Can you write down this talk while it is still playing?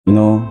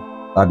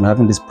I've been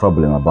having this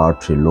problem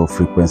about a low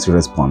frequency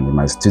response in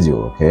my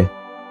studio. Okay,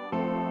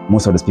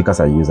 most of the speakers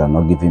I use are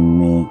not giving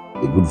me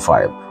a good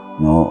vibe.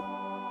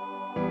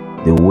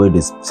 The way they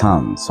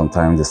sound,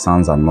 sometimes the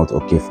sounds are not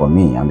okay for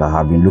me, and I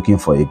have been looking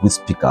for a good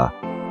speaker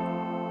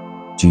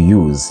to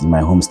use in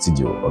my home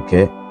studio.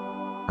 Okay,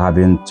 I have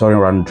been touring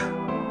around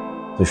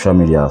social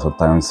media,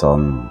 sometimes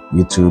on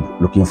YouTube,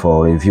 looking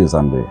for reviews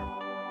and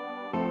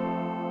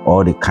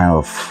all the kind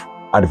of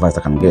advice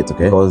I can get.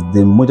 Okay, because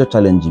the major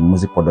challenge in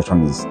music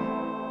production is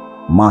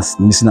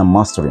mixing and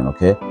mastering.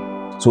 Okay,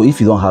 so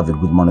if you don't have a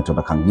good monitor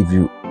that can give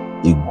you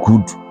a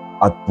good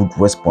output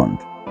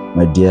response,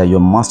 my dear, your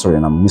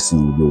mastering and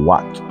mixing will be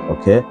whack.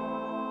 Okay,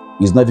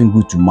 it's not even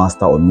good to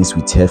master or mix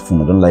with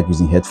headphone. I don't like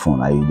using headphone.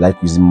 I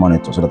like using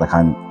monitor so that I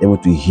can able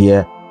to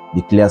hear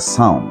the clear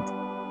sound.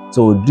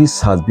 So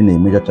this has been a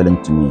major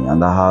challenge to me,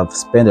 and I have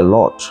spent a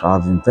lot, I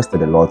have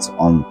invested a lot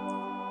on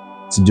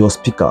studio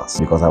speakers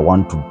because I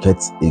want to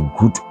get a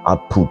good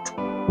output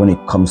when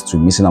it comes to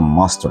mixing and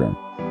mastering.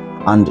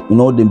 And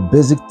the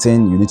basic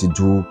thing you need to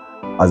do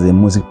as a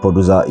music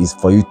producer is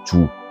for you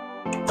to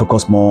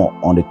focus more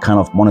on the kind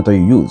of monitor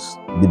you use.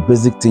 The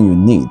basic thing you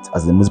need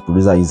as a music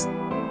producer is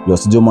your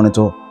studio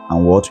monitor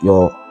and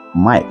your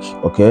mic.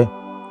 Okay,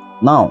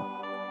 now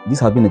this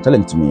has been a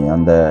challenge to me,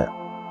 and I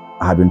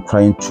have been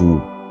trying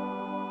to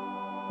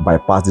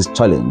bypass this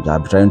challenge.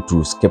 I've been trying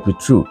to skip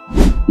it through.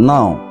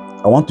 Now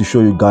I want to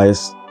show you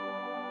guys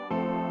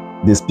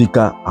the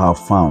speaker I have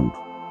found.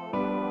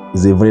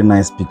 It's a very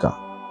nice speaker.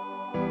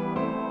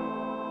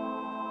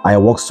 I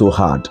worked so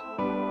hard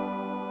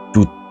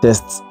to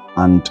test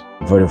and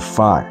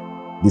verify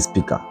this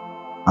speaker,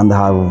 and I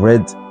have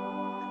read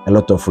a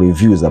lot of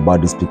reviews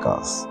about these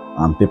speakers,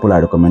 and people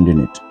are recommending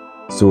it.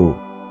 So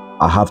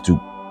I have to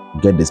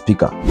get the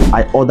speaker.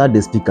 I ordered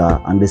the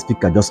speaker, and the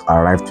speaker just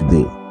arrived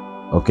today.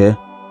 Okay,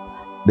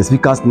 the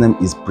speaker's name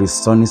is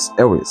Presonus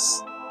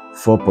Aries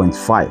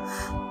 4.5.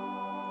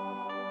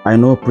 I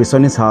know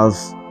Presonus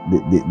has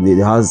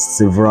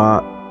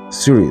several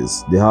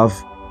series. They have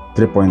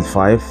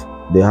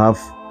 3.5, they have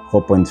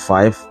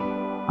 4.5,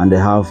 and they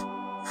have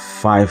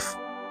 5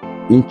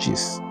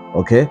 inches.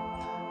 Okay,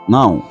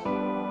 now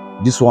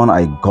this one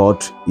I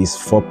got is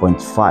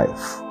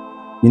 4.5.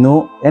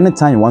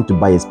 Anytime you want to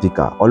buy a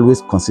speaker,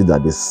 always consider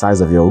the size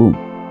of your room.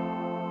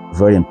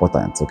 Very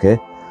important. Okay,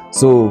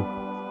 so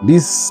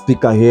this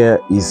speaker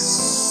here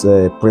is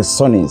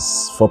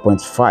Presonus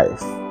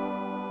 4.5.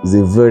 It's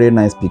a very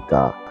nice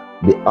speaker.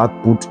 The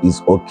output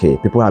is okay.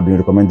 People have been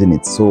recommending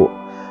it. So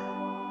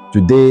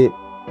today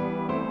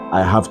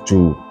I have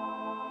to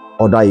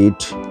order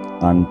it,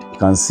 and you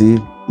can see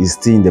it's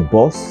still in the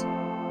box.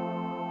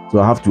 So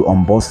I have to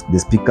unbox the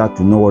speaker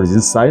to know what is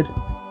inside.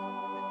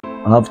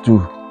 I have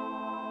to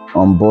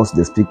unbox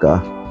the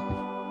speaker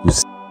to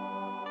see.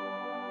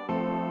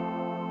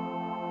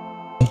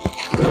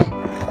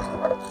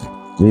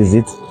 This is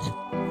it,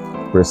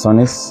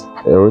 Presonus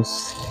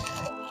Aries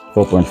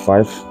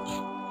 4.5.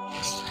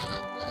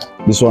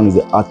 This one is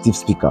the active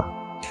speaker.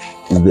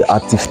 It's the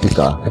active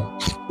speaker,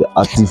 the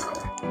active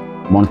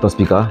monitor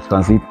speaker. You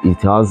can see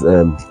it has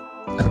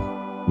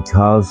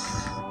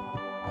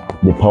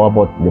the power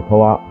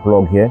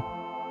plug here.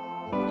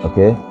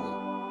 Okay,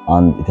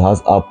 and it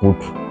has output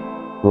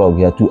plug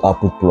here, 2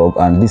 output plug,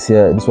 and this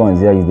one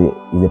is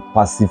the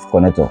passive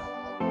connector.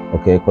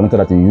 Okay, connector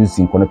that you use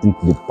in connecting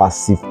to the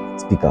passive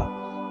speaker.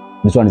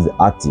 This one is the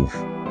active.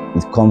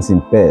 It comes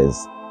in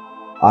pairs,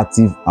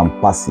 active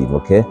and passive.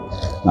 Okay,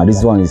 now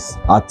this one is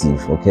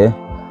active. Okay,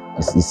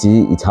 you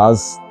see it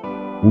has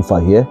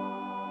woofer here,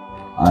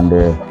 and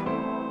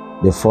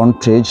the front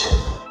cage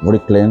very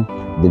clean,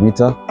 the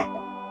meter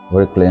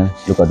very clean.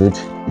 Look at it.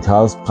 It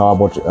has power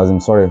button,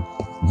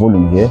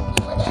 volume here.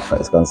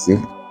 As you can see,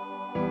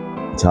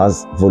 it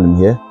has volume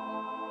here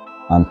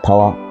and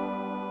power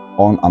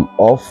on and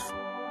off.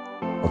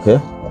 Okay,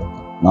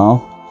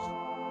 now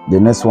the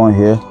next one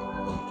here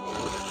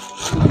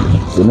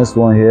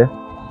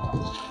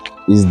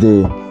is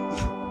the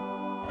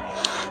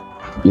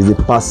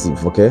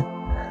passive. Okay,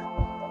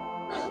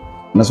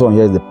 next one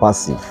here is the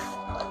passive.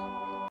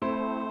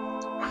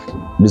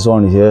 This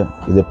one here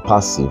is the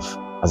passive.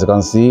 As you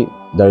can see,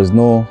 there is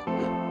no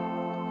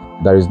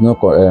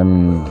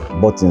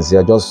buttons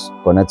here, just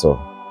connector.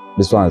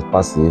 This one is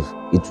passive.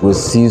 It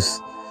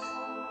receives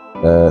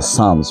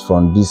sounds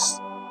from this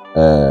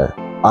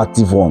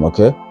active one.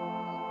 Okay,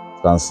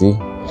 you can see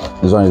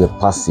this one is a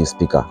passive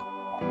speaker.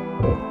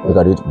 Look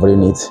at it, very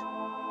neat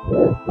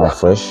and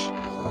fresh.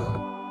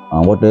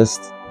 And what else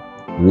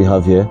do we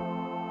have here?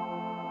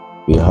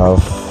 We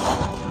have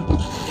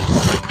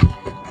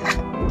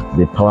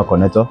the power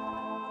connector.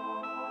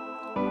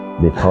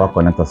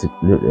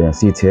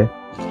 See it here,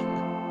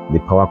 the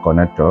power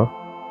connector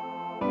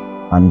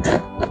and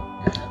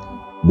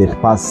the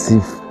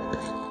passive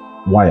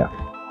wire.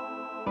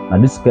 Now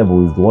this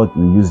cable is what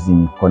we use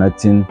in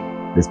connecting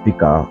the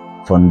speaker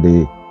from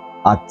the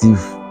active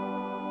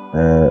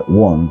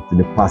one to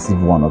the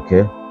passive one.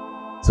 Okay,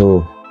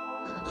 so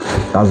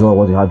that's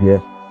what you have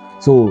here.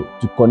 So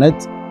to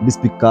connect this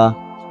speaker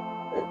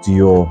to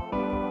your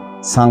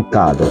sound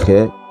card,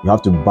 okay, you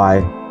have to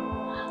buy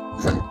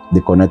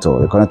the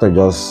connector. The connector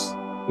just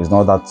is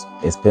not that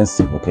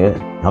expensive, okay.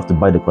 You have to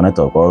buy the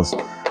connector because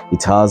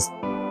it has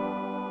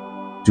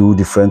two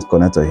different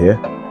connectors here.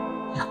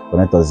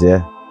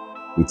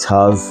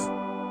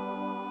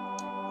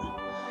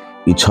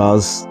 It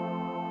has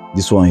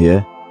this one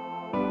here.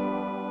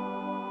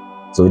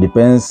 So it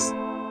depends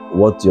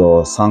what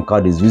your sound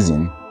card is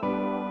using.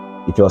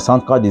 If your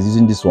sound card is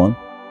using this one,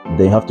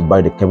 then you have to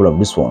buy the cable of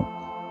this one.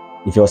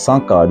 If your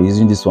sound card is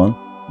using this one,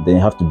 then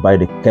you have to buy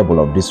the cable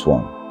of this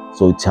one.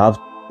 So it has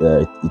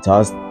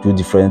two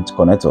different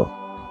connectors,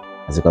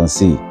 as you can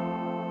see.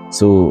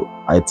 So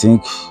I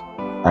think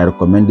I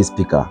recommend this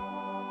speaker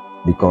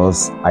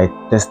because I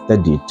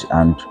tested it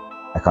and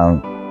I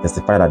can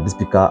testify that this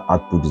speaker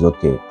output is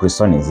okay.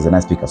 PreSonus is a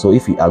nice speaker. So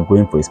if you are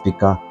going for a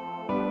speaker,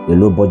 a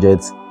low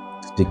budget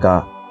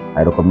speaker,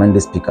 I recommend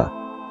this speaker,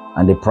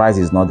 and the price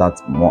is not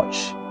that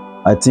much.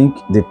 I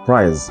think the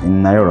price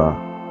in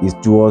Naira is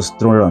towards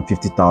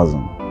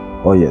 350,000.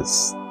 Oh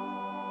yes,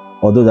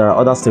 although there are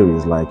other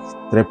series like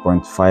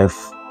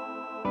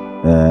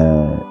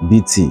 3.5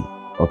 BT,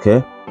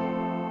 okay,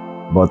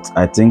 but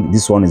I think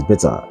this one is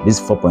better. This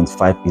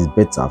 4.5 is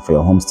better for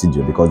your home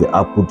studio because the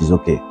output is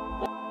okay.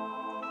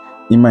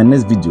 In my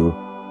next video,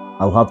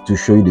 I'll have to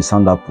show you the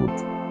sound output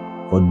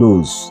for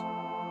those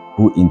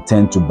who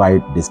intend to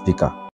buy the speaker.